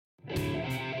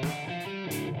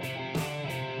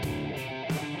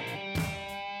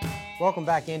Welcome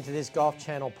back into this Golf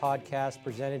Channel podcast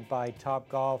presented by Top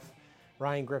Golf.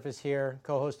 Ryan Griffiths here,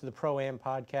 co-host of the Pro-Am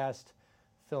podcast,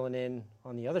 filling in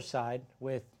on the other side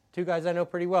with two guys I know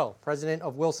pretty well. President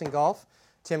of Wilson Golf,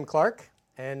 Tim Clark,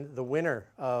 and the winner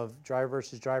of Driver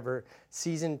vs. Driver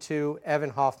Season 2, Evan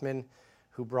Hoffman,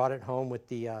 who brought it home with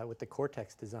the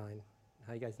Cortex design.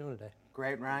 How you guys doing today?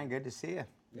 Great, Ryan. Good to see you.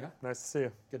 Yeah, nice to see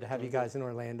you. Good to have you guys in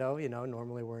Orlando. You know,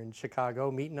 normally we're in Chicago,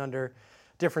 meeting under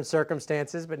different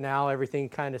circumstances, but now everything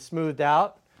kind of smoothed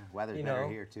out. Weather's better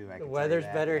here too. The weather's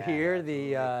better here.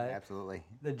 Absolutely.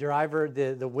 The driver,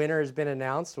 the winner has been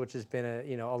announced, which has been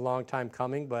a long time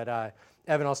coming. But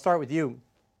Evan, I'll start with you.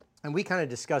 And we kind of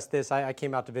discussed this. I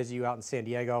came out to visit you out in San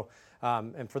Diego,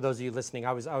 and for those of you listening,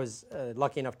 I was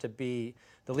lucky enough to be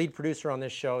the lead producer on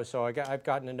this show. So I've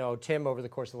gotten to know Tim over the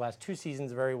course of the last 2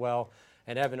 seasons very well,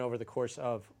 and Evan over the course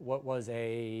of what was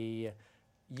a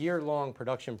year-long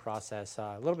production process,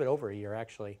 a little bit over a year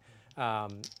actually,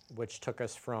 which took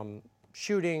us from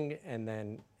shooting and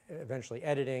then eventually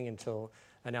editing until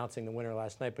announcing the winner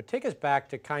last night. But take us back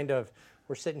to kind of,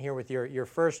 we're sitting here with your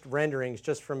first renderings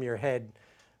just from your head.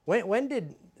 When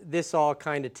did this all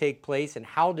kind of take place and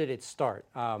how did it start?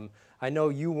 I know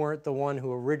you weren't the one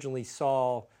who originally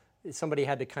saw, somebody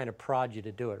had to kind of prod you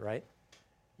to do it, right?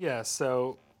 Yeah,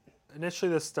 so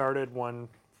initially this started one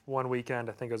weekend.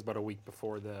 I think it was about a week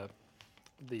before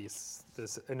this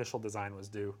initial design was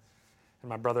due. And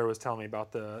my brother was telling me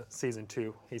about the Season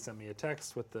 2. He sent me a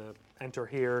text with the enter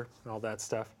here and all that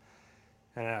stuff.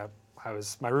 And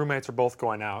my roommates were both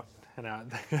going out, and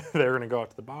they were going to go out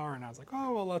to the bar, and I was like,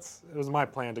 oh, well, it was my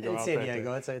plan to go out there. In San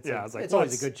Diego, it's like,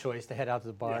 always a good choice to head out to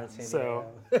the bar in San Diego.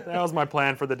 So that was my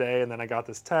plan for the day, and then I got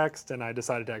this text, and I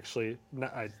decided to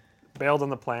I bailed on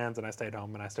the plans, and I stayed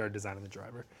home, and I started designing the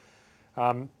driver.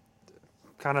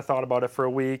 Kind of thought about it for a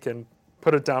week and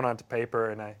put it down onto paper,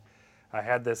 and I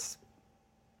had this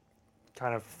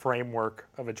kind of framework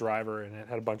of a driver, and it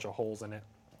had a bunch of holes in it,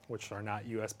 which are not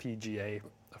USPGA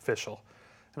official.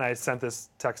 And I sent this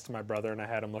text to my brother, and I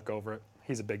had him look over it.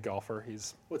 He's a big golfer.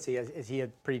 What's he? Is he a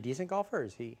pretty decent golfer? Or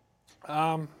is he?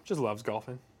 Just loves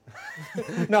golfing.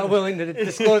 Not willing to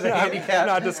disclose a handicap.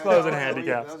 Not disclosing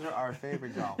handicaps. Those are our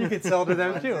favorite golfers. You could sell to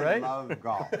them too, right? Love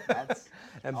golf. That's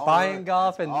and buying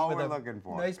golf and all with we're a looking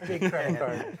for. Nice big credit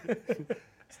card.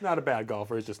 He's not a bad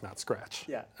golfer. He's just not scratch.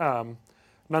 Yeah.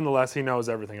 Nonetheless, he knows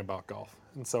everything about golf.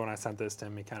 And so when I sent this to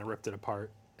him, he kind of ripped it apart,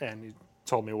 and he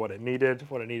told me what it needed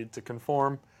to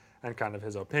conform, and kind of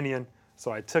his opinion.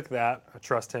 So I took that. I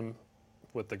trust him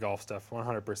with the golf stuff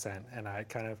 100%, and I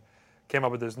kind of came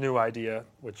up with this new idea,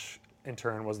 which in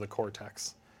turn was the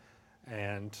Cortex.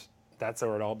 And that's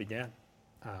where it all began.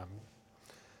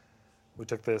 We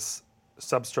took this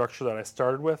substructure that I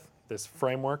started with, this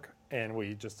framework, and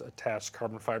we just attached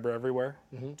carbon fiber everywhere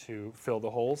to fill the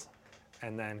holes,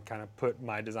 and then kind of put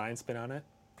my design spin on it,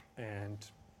 and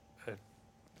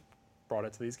brought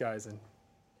it to these guys. And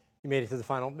you made it to the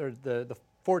final. The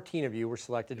 14 of you were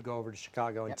selected to go over to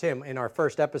Chicago. And Tim, in our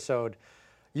first episode,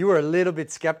 you were a little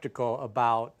bit skeptical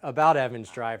about Evan's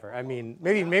driver. I mean,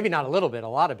 maybe not a little bit, a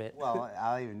lot of it. Well,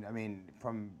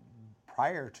 from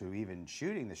prior to even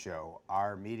shooting the show,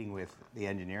 our meeting with the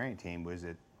engineering team was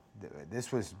that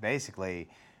this was basically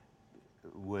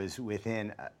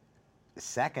within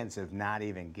seconds of not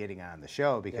even getting on the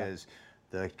show because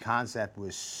the concept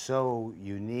was so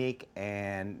unique,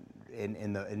 and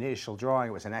in the initial drawing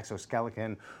it was an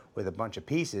exoskeleton with a bunch of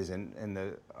pieces, and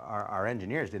our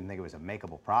engineers didn't think it was a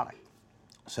makeable product.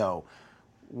 So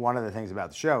one of the things about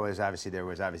the show is there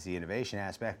was the innovation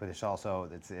aspect, but there's also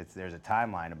there's a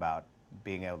timeline about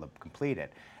being able to complete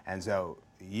it. And so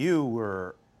you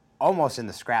were almost in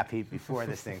the scrap heap before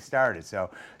this thing started. So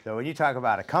when you talk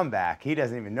about a comeback, he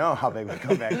doesn't even know how big of a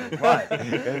comeback it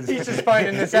was. He's just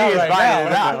finding this out right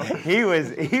now. He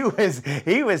was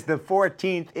the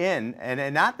 14th in,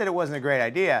 and not that it wasn't a great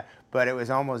idea, but it was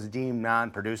almost deemed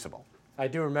non-producible. I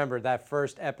do remember that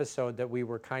first episode that we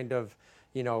were kind of,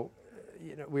 we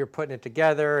were putting it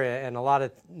together and a lot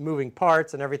of moving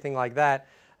parts and everything like that.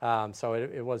 So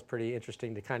it was pretty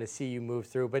interesting to kind of see you move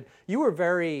through. But you were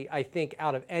very, I think,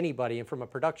 out of anybody, and from a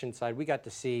production side, we got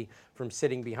to see from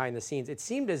sitting behind the scenes, it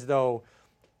seemed as though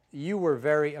you were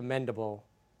very amendable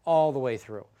all the way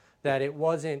through. That it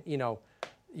wasn't,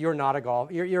 you're not a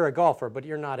golfer, you're a golfer, but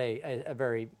you're not a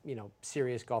very,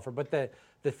 serious golfer. But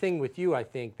the thing with you, I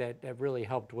think, that really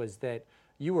helped was that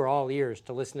you were all ears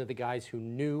to listen to the guys who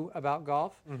knew about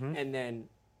golf, and then,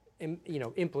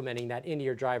 implementing that into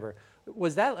your driver.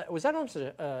 Was that almost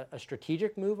a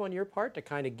strategic move on your part to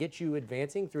kind of get you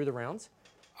advancing through the rounds?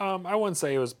 I wouldn't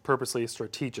say it was purposely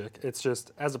strategic. It's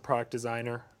just, as a product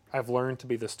designer, I've learned to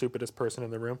be the stupidest person in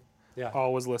the room. Yeah.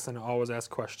 Always listen, always ask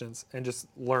questions, and just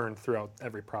learn throughout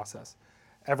every process.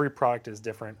 Every product is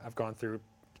different. I've gone through,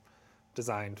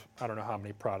 designed, I don't know how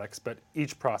many products, but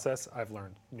each process I've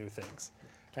learned new things.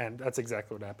 And that's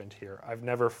exactly what happened here. I've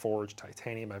never forged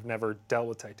titanium. I've never dealt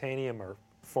with titanium or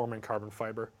forming carbon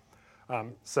fiber.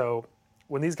 So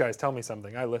when these guys tell me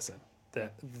something, I listen.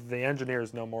 The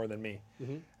engineers know more than me.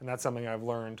 And that's something I've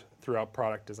learned throughout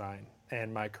product design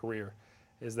and my career,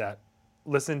 is that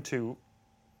listen to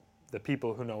the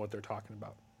people who know what they're talking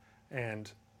about.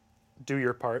 And do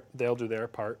your part, they'll do their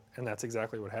part, and that's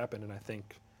exactly what happened. And I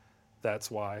think that's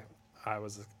why I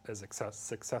was as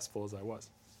successful as I was.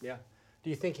 Yeah. Do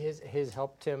you think his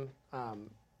helped him,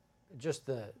 just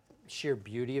the sheer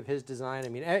beauty of his design? I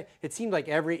mean, it seemed like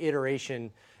every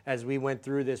iteration as we went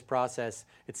through this process,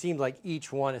 it seemed like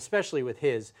each one, especially with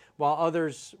his, while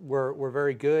others were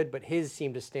very good, but his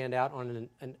seemed to stand out on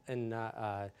an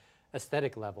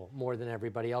aesthetic level more than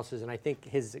everybody else's. And I think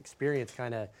his experience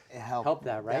kind of helped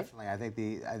that, right? Definitely. I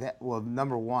think well,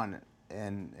 number one,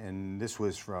 and this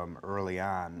was from early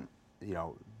on, you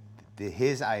know,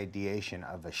 his ideation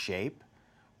of a shape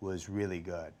was really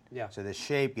good. Yeah. So the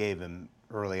shape gave him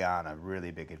early on a really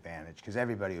big advantage, because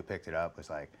everybody who picked it up was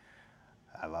like,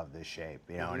 I love this shape,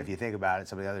 you know. And if you think about it,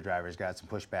 some of the other drivers got some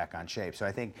pushback on shape. So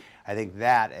I think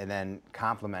that, and then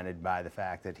complemented by the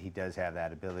fact that he does have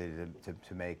that ability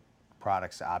to make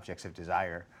products objects of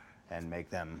desire and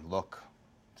make them look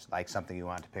like something you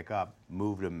want to pick up,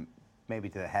 moved him maybe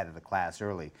to the head of the class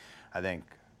early. I think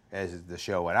as the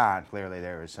show went on, clearly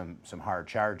there was some hard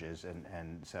charges,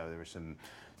 and so there were some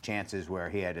chances where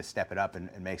he had to step it up and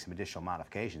make some additional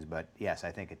modifications. But yes,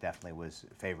 I think it definitely was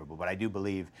favorable. But I do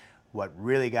believe what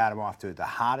really got him off to the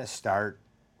hottest start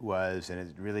was, and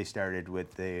it really started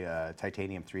with the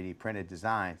titanium 3D printed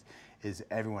designs, is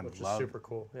everyone Which is loved, super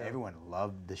cool. Yeah. everyone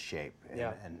loved the shape,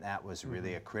 and that was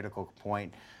really a critical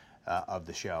point of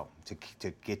the show,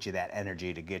 to get you that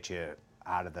energy, to get you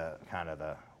out of the kind of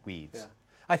the weeds. Yeah.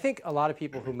 I think a lot of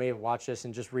people who may have watched this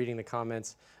and just reading the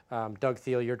comments, Doug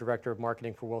Thiel, your director of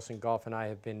marketing for Wilson Golf, and I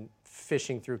have been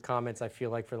fishing through comments, I feel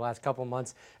like, for the last couple of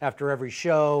months after every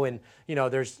show. And, you know,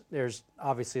 there's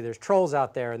obviously there's trolls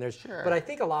out there, and but I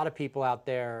think a lot of people out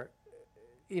there,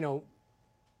 you know,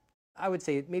 I would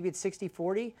say maybe it's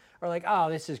 60-40, are like, oh,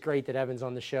 this is great that Evan's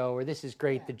on the show, or this is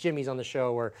great that Jimmy's on the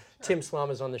show, or Tim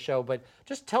Slama's on the show. But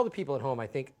just tell the people at home, I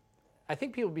think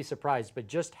people would be surprised, but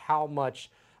just how much,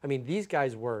 I mean, these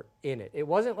guys were in it. It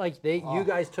wasn't like you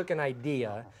guys took an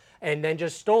idea and then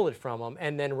just stole it from them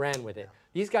and then ran with it.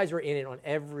 These guys were in it on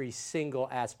every single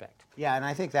aspect. Yeah, and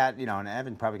I think that, you know, and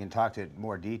Evan probably can talk to it in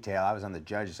more detail. I was on the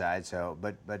judge side, so,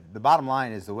 but the bottom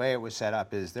line is the way it was set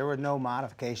up is there were no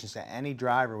modifications to any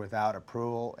driver without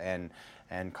approval and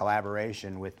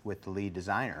collaboration with the lead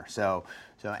designer. So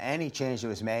any change that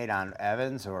was made on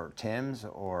Evan's or Tim's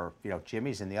or, you know,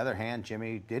 Jimmy's, on the other hand,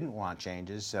 Jimmy didn't want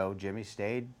changes, so Jimmy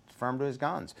stayed firm to his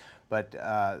guns. But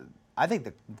I think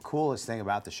the coolest thing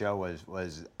about the show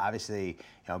was obviously, you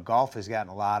know, golf has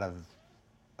gotten a lot of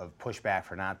pushback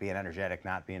for not being energetic,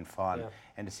 not being fun,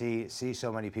 and to see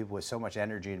so many people with so much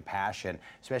energy and passion,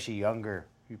 especially younger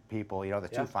people. You know, the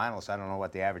two finalists, I don't know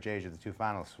what the average age of the two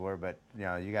finalists were, but, you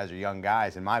know, you guys are young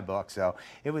guys in my book, so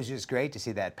it was just great to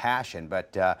see that passion.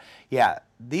 But yeah,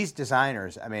 these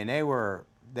designers, I mean, they were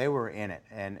in it,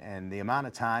 and the amount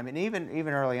of time, and even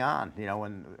early on, you know,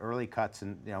 when early cuts,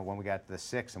 and, you know, when we got to the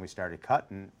 6 and we started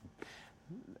cutting,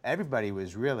 everybody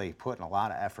was really putting a lot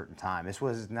of effort and time. This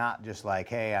was not just like,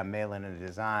 hey, I'm mailing in a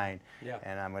design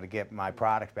and I'm going to get my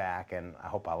product back and I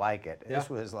hope I like it. This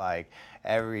was like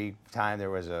every time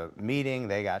there was a meeting,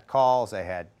 they got calls, they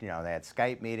had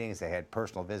Skype meetings, they had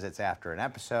personal visits after an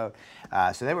episode.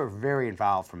 So they were very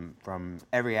involved from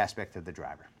every aspect of the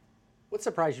driver. What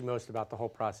surprised you most about the whole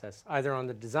process, either on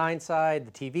the design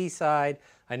side, the TV side?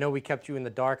 I know we kept you in the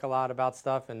dark a lot about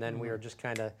stuff, and then we were just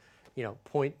kind of, you know,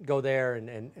 go there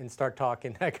and start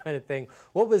talking, that kind of thing.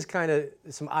 What was kind of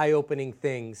some eye-opening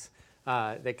things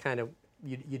that kind of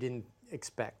you didn't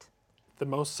expect? The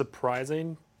most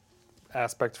surprising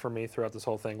aspect for me throughout this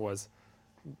whole thing was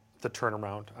the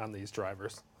turnaround on these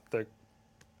drivers.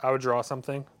 I would draw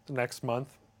something the next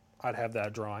month, I'd have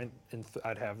that drawing, and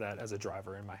I'd have that as a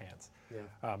driver in my hands.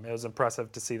 Yeah. It was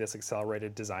impressive to see this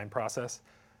accelerated design process.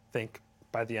 I think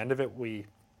by the end of it, we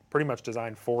pretty much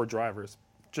designed 4 drivers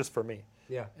just for me.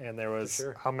 Yeah. And there was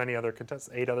how many other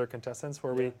contestants? 8 other contestants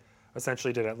where we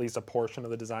essentially did at least a portion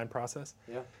of the design process.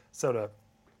 Yeah. So to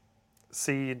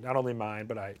see not only mine,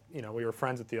 but we were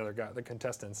friends with the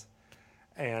contestants,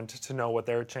 and to know what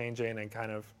they're changing and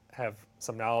kind of have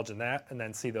some knowledge in that, and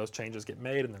then see those changes get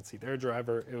made, and then see their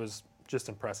driver, it was just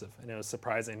impressive, and it was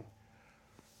surprising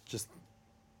just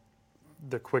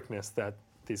the quickness that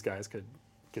these guys could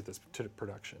get this to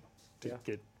production, to Yeah.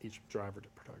 get each driver to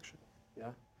production.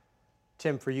 Yeah.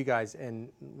 Tim, for you guys,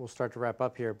 and we'll start to wrap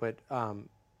up here, but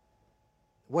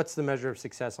what's the measure of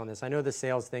success on this? I know the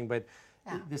sales thing, but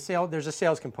there's a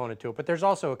sales component to it, but there's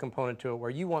also a component to it where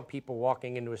you want people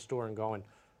walking into a store and going,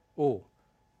 "Oh,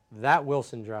 that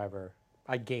Wilson driver,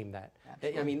 I game that."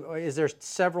 I mean, is there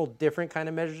several different kind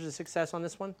of measures of success on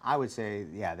this one? I would say,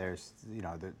 yeah, there's,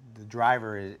 the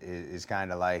driver is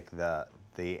kind of like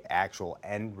the actual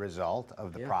end result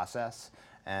of the process.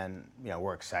 And,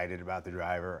 we're excited about the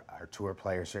driver. Our tour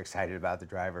players are excited about the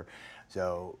driver.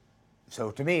 So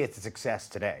to me, it's a success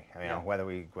today. I mean, whether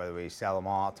we sell them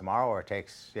all tomorrow, or it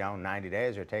takes 90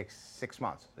 days, or it takes 6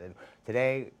 months.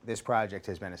 Today, this project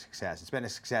has been a success. It's been a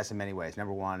success in many ways.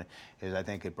 Number one is I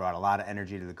think it brought a lot of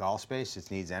energy to the golf space. It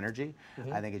needs energy.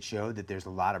 I think it showed that there's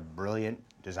a lot of brilliant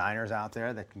designers out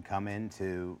there that can come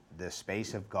into the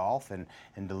space of golf and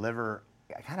deliver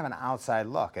kind of an outside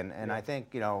look. And I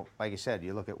think, like you said,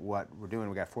 you look at what we're doing.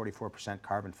 We got 44%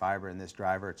 carbon fiber in this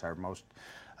driver. It's our most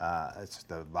it's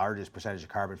the largest percentage of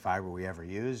carbon fiber we ever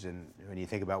used. And when you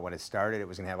think about when it started, it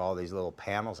was going to have all these little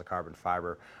panels of carbon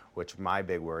fiber, which my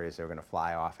big worry is they were going to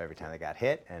fly off every time they got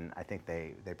hit. And I think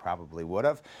they probably would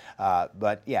have.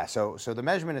 But yeah, so the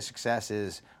measurement of success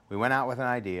is we went out with an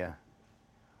idea.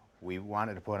 We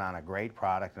wanted to put on a great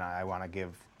product, and I want to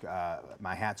give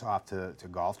my hats off to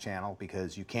Golf Channel,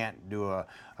 because you can't do a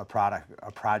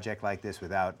project like this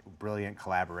without brilliant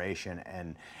collaboration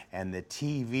and the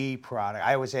TV product.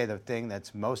 I always say the thing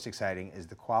that's most exciting is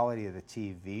the quality of the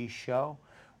TV show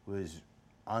was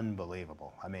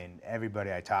unbelievable. I mean,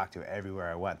 everybody I talked to, everywhere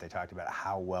I went, they talked about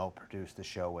how well produced the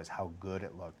show was, how good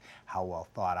it looked, how well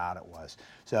thought out it was.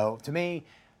 So to me,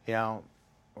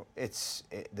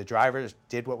 the drivers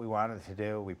did what we wanted to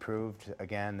do. We proved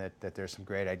again that there's some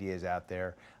great ideas out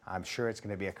there. I'm sure it's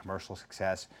going to be a commercial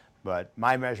success, but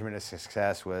my measurement of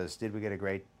success was, did we get a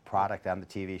great product on the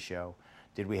TV show?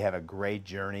 Did we have a great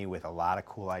journey with a lot of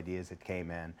cool ideas that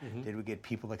came in? Did we get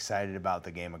people excited about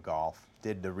the game of golf?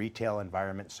 Did the retail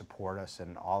environment support us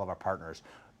and all of our partners?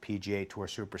 PGA Tour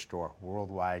Superstore,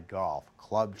 Worldwide Golf,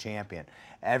 Club Champion.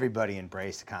 Everybody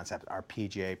embraced the concept, our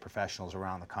PGA professionals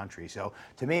around the country. So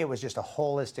to me, it was just a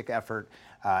holistic effort.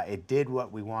 It did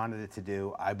what we wanted it to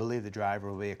do. I believe the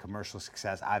driver will be a commercial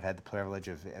success. I've had the privilege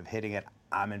of hitting it.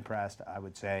 I'm impressed. I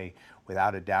would say,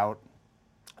 without a doubt,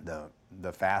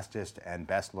 the fastest and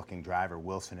best looking driver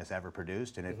Wilson has ever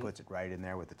produced, and it puts it right in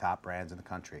there with the top brands in the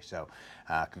country. So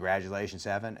congratulations,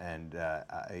 Evan, and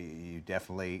you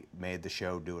definitely made the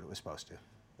show do what it was supposed to.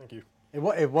 Thank you.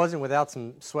 It wasn't without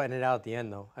some sweating it out at the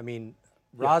end, though. I mean,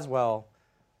 Roswell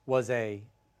was a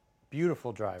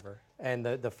beautiful driver, and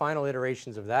the final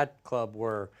iterations of that club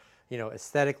were,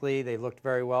 aesthetically, they looked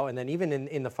very well. And then even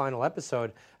in the final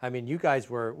episode, I mean, you guys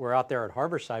were out there at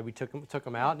Harborside. We took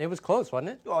them out, and it was close,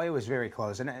 wasn't it? Oh, it was very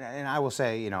close. And I will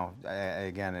say,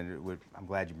 again, I'm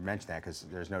glad you mentioned that, because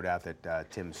there's no doubt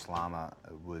that Tim Slama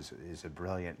is a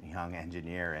brilliant young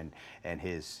engineer, and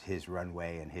his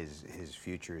runway and his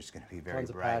future is going to be very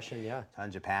Tons bright. of passion, yeah.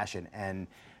 Tons of passion. And,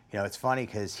 it's funny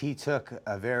because he took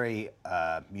a very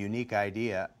unique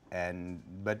idea,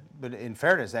 but in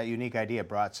fairness, that unique idea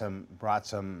brought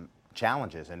some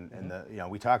challenges, and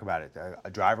we talk about it. A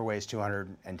driver weighs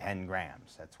 210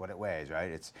 grams. That's what it weighs,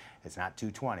 right? It's not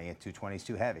 220. 220 is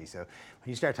too heavy. So when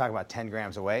you start talking about 10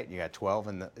 grams of weight, you got 12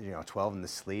 in the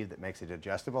sleeve that makes it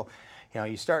adjustable.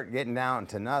 You start getting down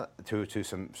to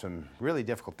some really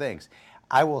difficult things.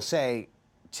 I will say,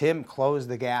 Tim closed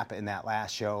the gap in that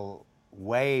last show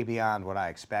way beyond what I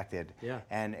expected. Yeah.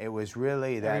 And it was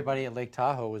really that Everybody at Lake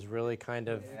Tahoe was really kind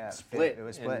of split. It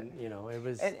was split. And, it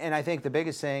was. And I think the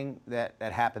biggest thing that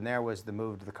happened there was the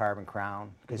move to the carbon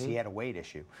crown, because he had a weight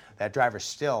issue. That driver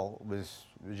still was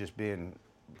just being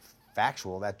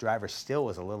factual. That driver still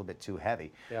was a little bit too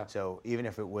heavy. Yeah. So even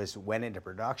if it went into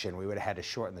production, we would have had to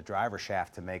shorten the driver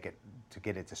shaft to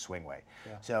get it to swing weight.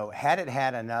 Yeah. So had it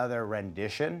had another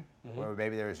rendition, where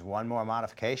maybe there's one more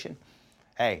modification,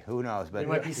 hey, who knows? But You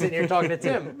might be sitting here talking to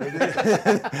Tim.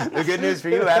 the good news for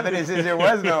you, Evan, is there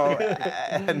was no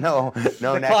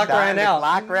next clock time. ran out. The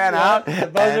clock ran out. The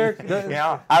buzzer, And,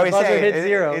 I always buzzer say hit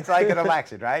zero. it's like an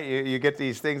election, right? You get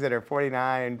these things that are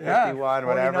 49, 51, Yeah,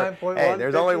 whatever. 49.1, Hey,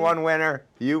 there's only 50. one winner.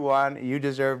 You won. You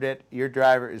deserved it. Your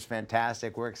driver is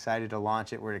fantastic. We're excited to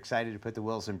launch it. We're excited to put the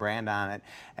Wilson brand on it.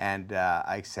 And like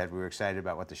I said, we were excited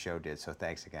about what the show did. So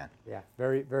thanks again. Yeah,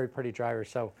 very, very pretty driver.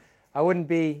 So I wouldn't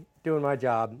be doing my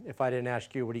job if I didn't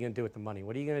ask you, what are you going to do with the money?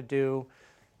 What are you going to do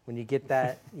when you get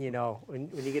that, when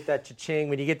you get that cha-ching,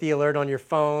 when you get the alert on your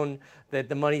phone that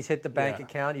the money's hit the bank Yeah.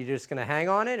 account, you're just going to hang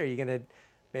on it? Or are you going to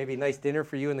maybe a nice dinner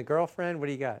for you and the girlfriend? What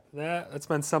do you got? That's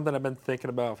been something I've been thinking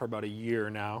about for about a year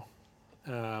now.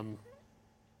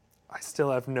 I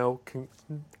still have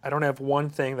I don't have one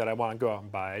thing that I want to go out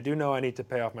and buy. I do know I need to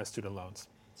pay off my student loans.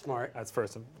 Smart. That's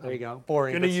first. There you go.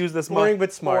 Boring. I'm going to use this boring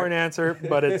but smart. boring answer,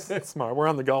 but it's smart. We're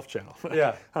on the Golf Channel.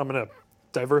 Yeah. I'm going to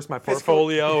diverse my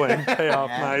portfolio and pay off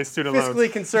my student Fiscally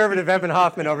loans. conservative Evan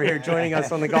Hoffman over here joining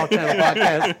us on the Golf Channel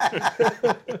podcast.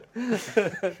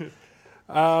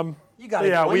 You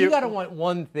gotta want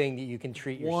one thing that you can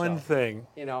treat yourself. One thing.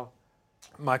 You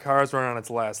My car's running on its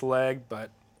last leg,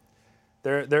 but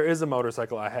there is a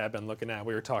motorcycle I have been looking at.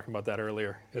 We were talking about that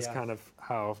earlier. It's Yeah. kind of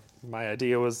how my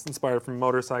idea was inspired from a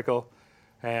motorcycle,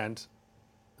 and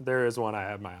there is one I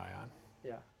have my eye on.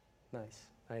 Yeah. Nice.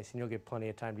 Nice. And you'll get plenty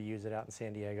of time to use it out in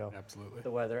San Diego. Absolutely.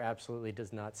 The weather absolutely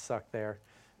does not suck there.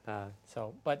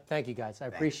 But thank you guys. I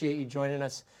appreciate you joining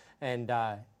us. And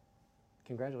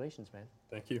congratulations, man.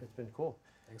 Thank you. It's been cool.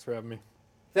 Thanks for having me.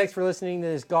 Thanks for listening to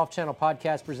this Golf Channel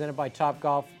podcast presented by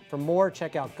Topgolf. For more,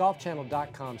 check out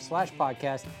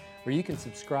golfchannel.com/podcast, where you can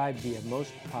subscribe via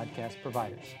most podcast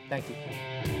providers. Thank you.